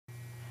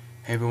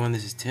Hey everyone,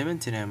 this is Tim, and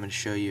today I'm going to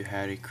show you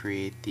how to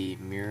create the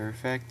mirror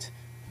effect.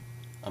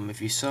 If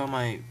you saw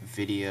my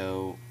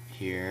video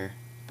here,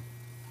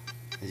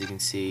 as you can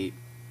see,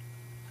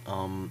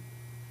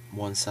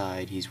 one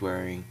side he's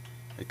wearing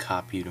a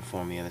cop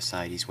uniform, the other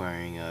side he's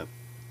wearing a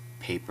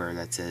paper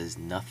that says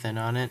nothing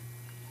on it.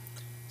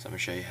 So I'm going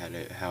to show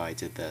you how I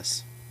did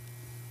this.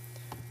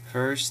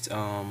 First,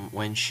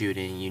 when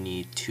shooting, you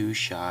need 2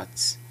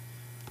 shots.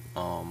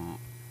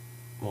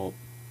 Well,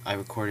 I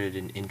recorded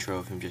an intro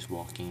of him just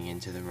walking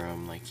into the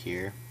room like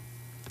here,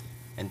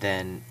 and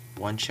then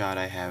one shot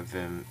I have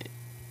him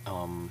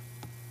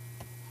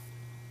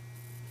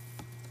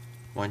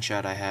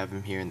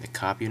here in the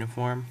cop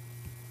uniform,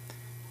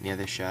 and the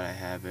other shot I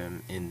have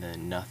him in the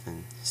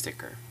nothing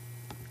sticker.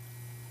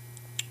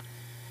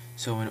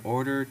 So in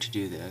order to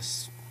do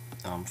this,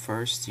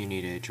 first you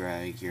need to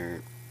drag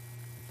your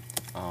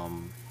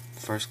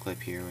first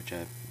clip here, which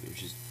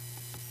is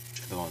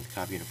the one with the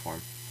cop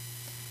uniform,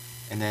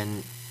 and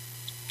then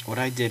what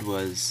I did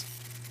was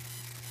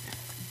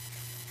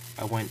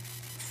I went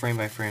frame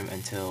by frame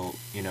until,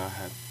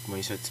 when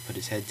he starts to put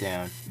his head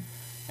down,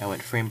 I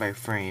went frame by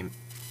frame,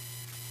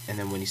 and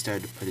then when he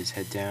started to put his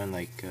head down,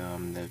 like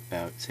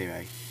about, say,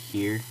 right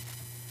here,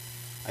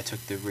 I took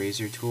the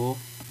razor tool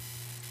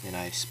and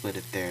I split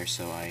it there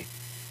so I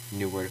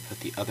knew where to put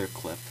the other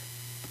clip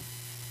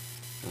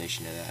in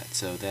relation to that.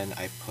 So then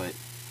I put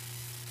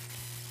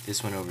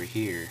this one over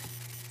here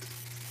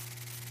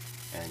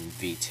and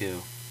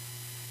V2,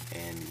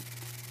 and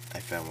I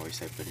found where he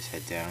started to put his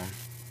head down.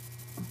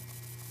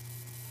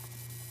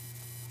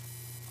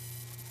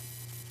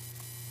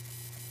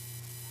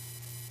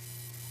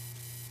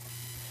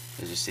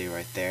 Let's just say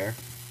right there,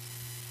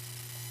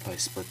 I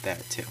split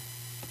that too.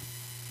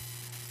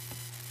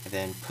 And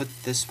then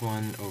put this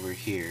one over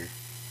here,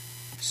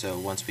 so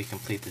once we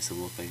complete this,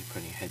 it'll look like you're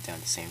putting your head down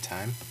at the same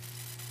time.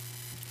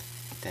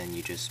 Then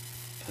you just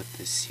put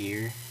this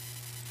here.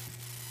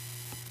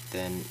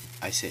 Then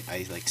I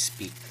like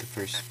speak the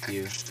first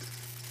few,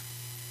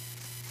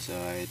 so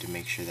I had to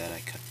make sure that I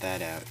cut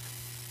that out.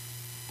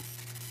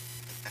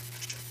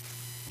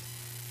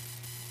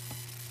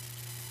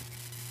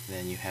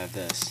 Then you have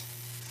this.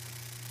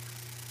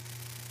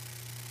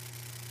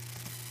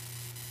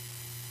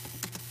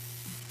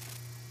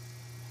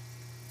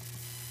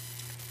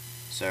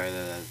 Sorry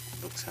that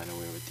looks kind of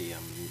weird with the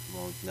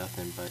well,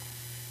 nothing, but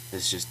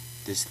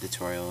this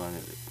tutorial on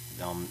it.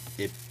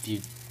 If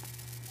you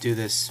do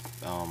this,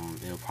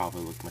 it'll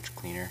probably look much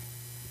cleaner.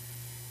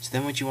 So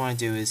then what you want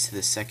to do is to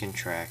the second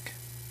track,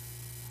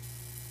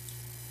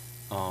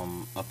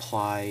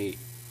 apply,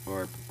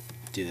 or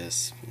do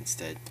this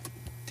instead.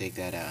 Take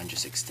that out and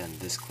just extend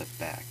this clip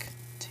back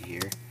to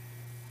here.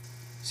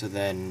 So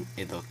then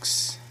it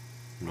looks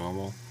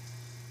normal.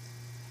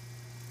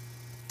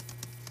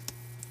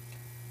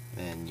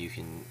 Then you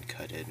can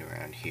cut it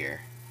around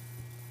here.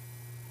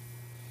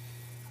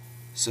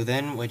 So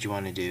then what you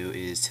want to do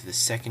is to the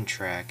second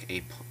track,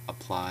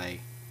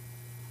 apply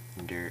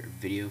under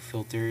video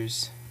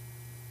filters,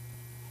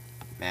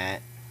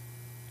 matte,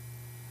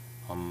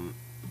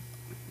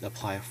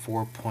 apply a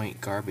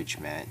 4-point garbage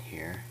matte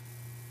here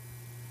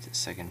to the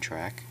second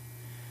track.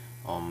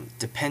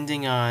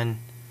 Depending on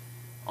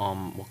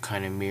what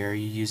kind of mirror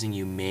you're using,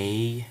 you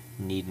may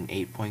need an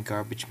 8-point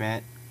garbage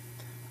matte.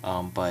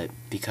 But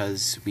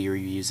because we were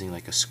using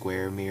like a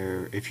square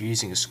mirror, if you're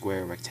using a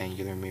square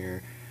rectangular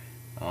mirror,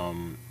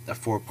 a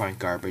 4-point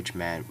garbage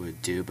matte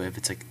would do. But if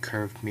it's like a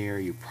curved mirror,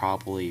 you're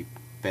probably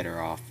better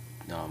off,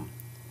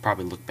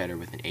 probably look better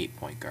with an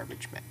 8-point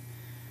garbage matte.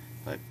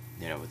 But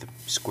with a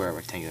square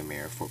rectangular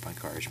mirror, 4-point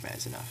garbage matte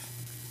is enough.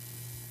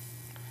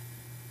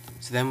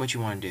 So then what you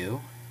want to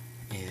do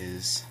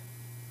is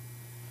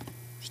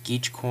take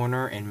each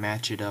corner and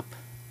match it up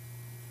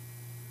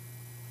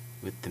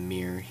with the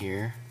mirror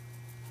here.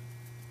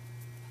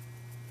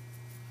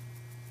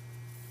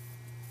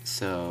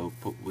 So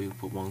we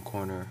put one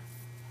corner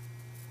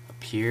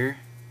up here,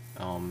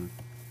 in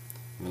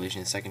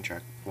relation to the second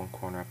track, one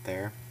corner up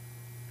there.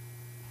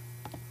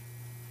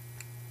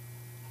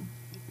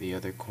 The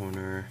other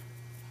corner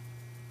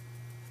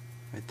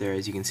right there.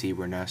 As you can see,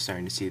 we're now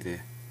starting to see the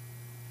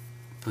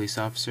police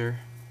officer.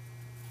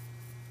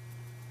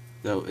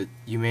 Though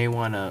you may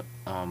want to,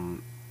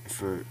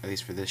 at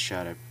least for this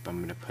shot, I'm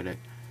going to put it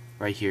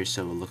right here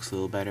so it looks a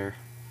little better.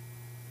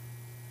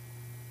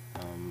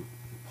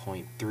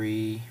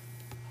 0.3.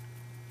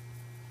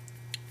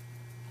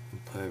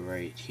 Put it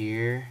right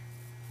here.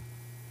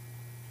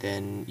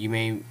 Then you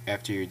may,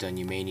 after you're done,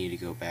 you may need to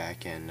go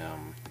back and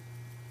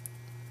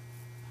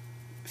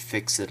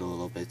fix it a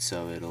little bit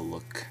so it'll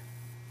look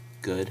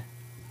good.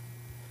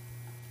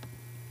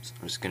 So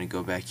I'm just gonna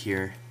go back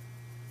here,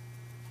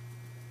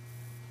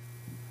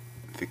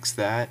 fix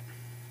that,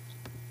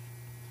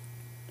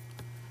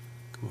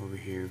 come over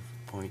here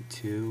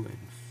 0.2 and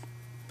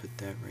put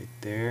that right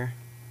there.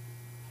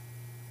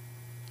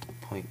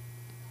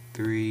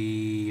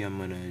 0.3 I'm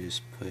gonna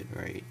just put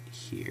right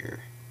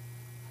here,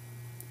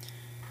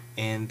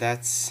 and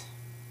that's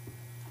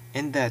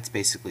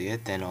basically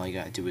it. Then all you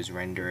gotta do is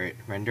render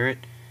it,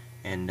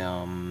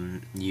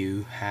 and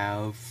you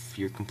have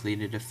your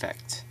completed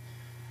effect.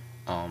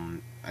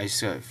 I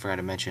just forgot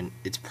to mention,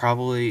 it's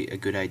probably a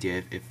good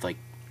idea if like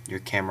your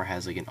camera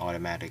has like an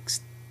automatic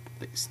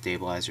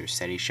stabilizer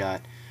steady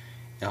shot.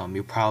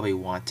 You probably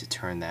want to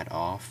turn that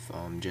off,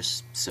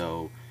 just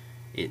so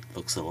it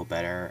looks a little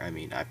better. I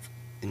mean,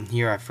 in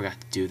here I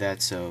forgot to do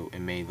that, so it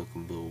may look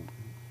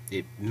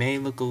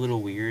a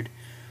little weird.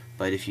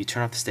 But if you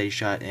turn off the steady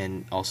shot,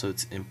 and also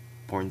it's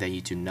important that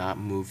you do not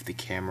move the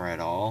camera at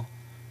all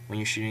when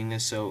you're shooting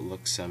this, so it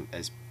looks so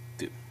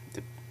it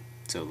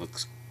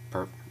looks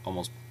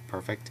almost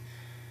perfect,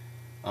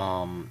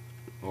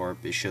 or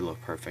it should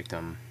look perfect.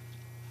 And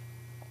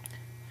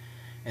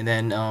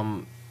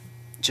then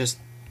just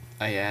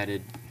I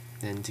added,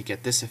 then to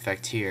get this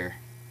effect here,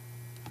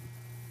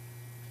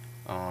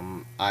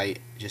 I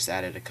just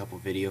added a couple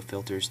video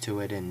filters to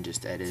it and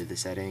just edited the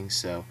settings.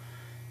 So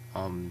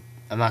I'm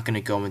not going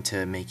to go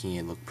into making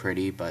it look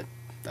pretty, but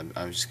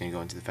I was just going to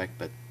go into the effect.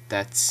 But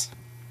that's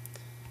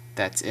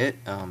it.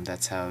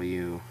 That's how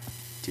you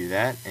do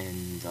that,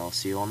 and I'll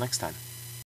see you all next time.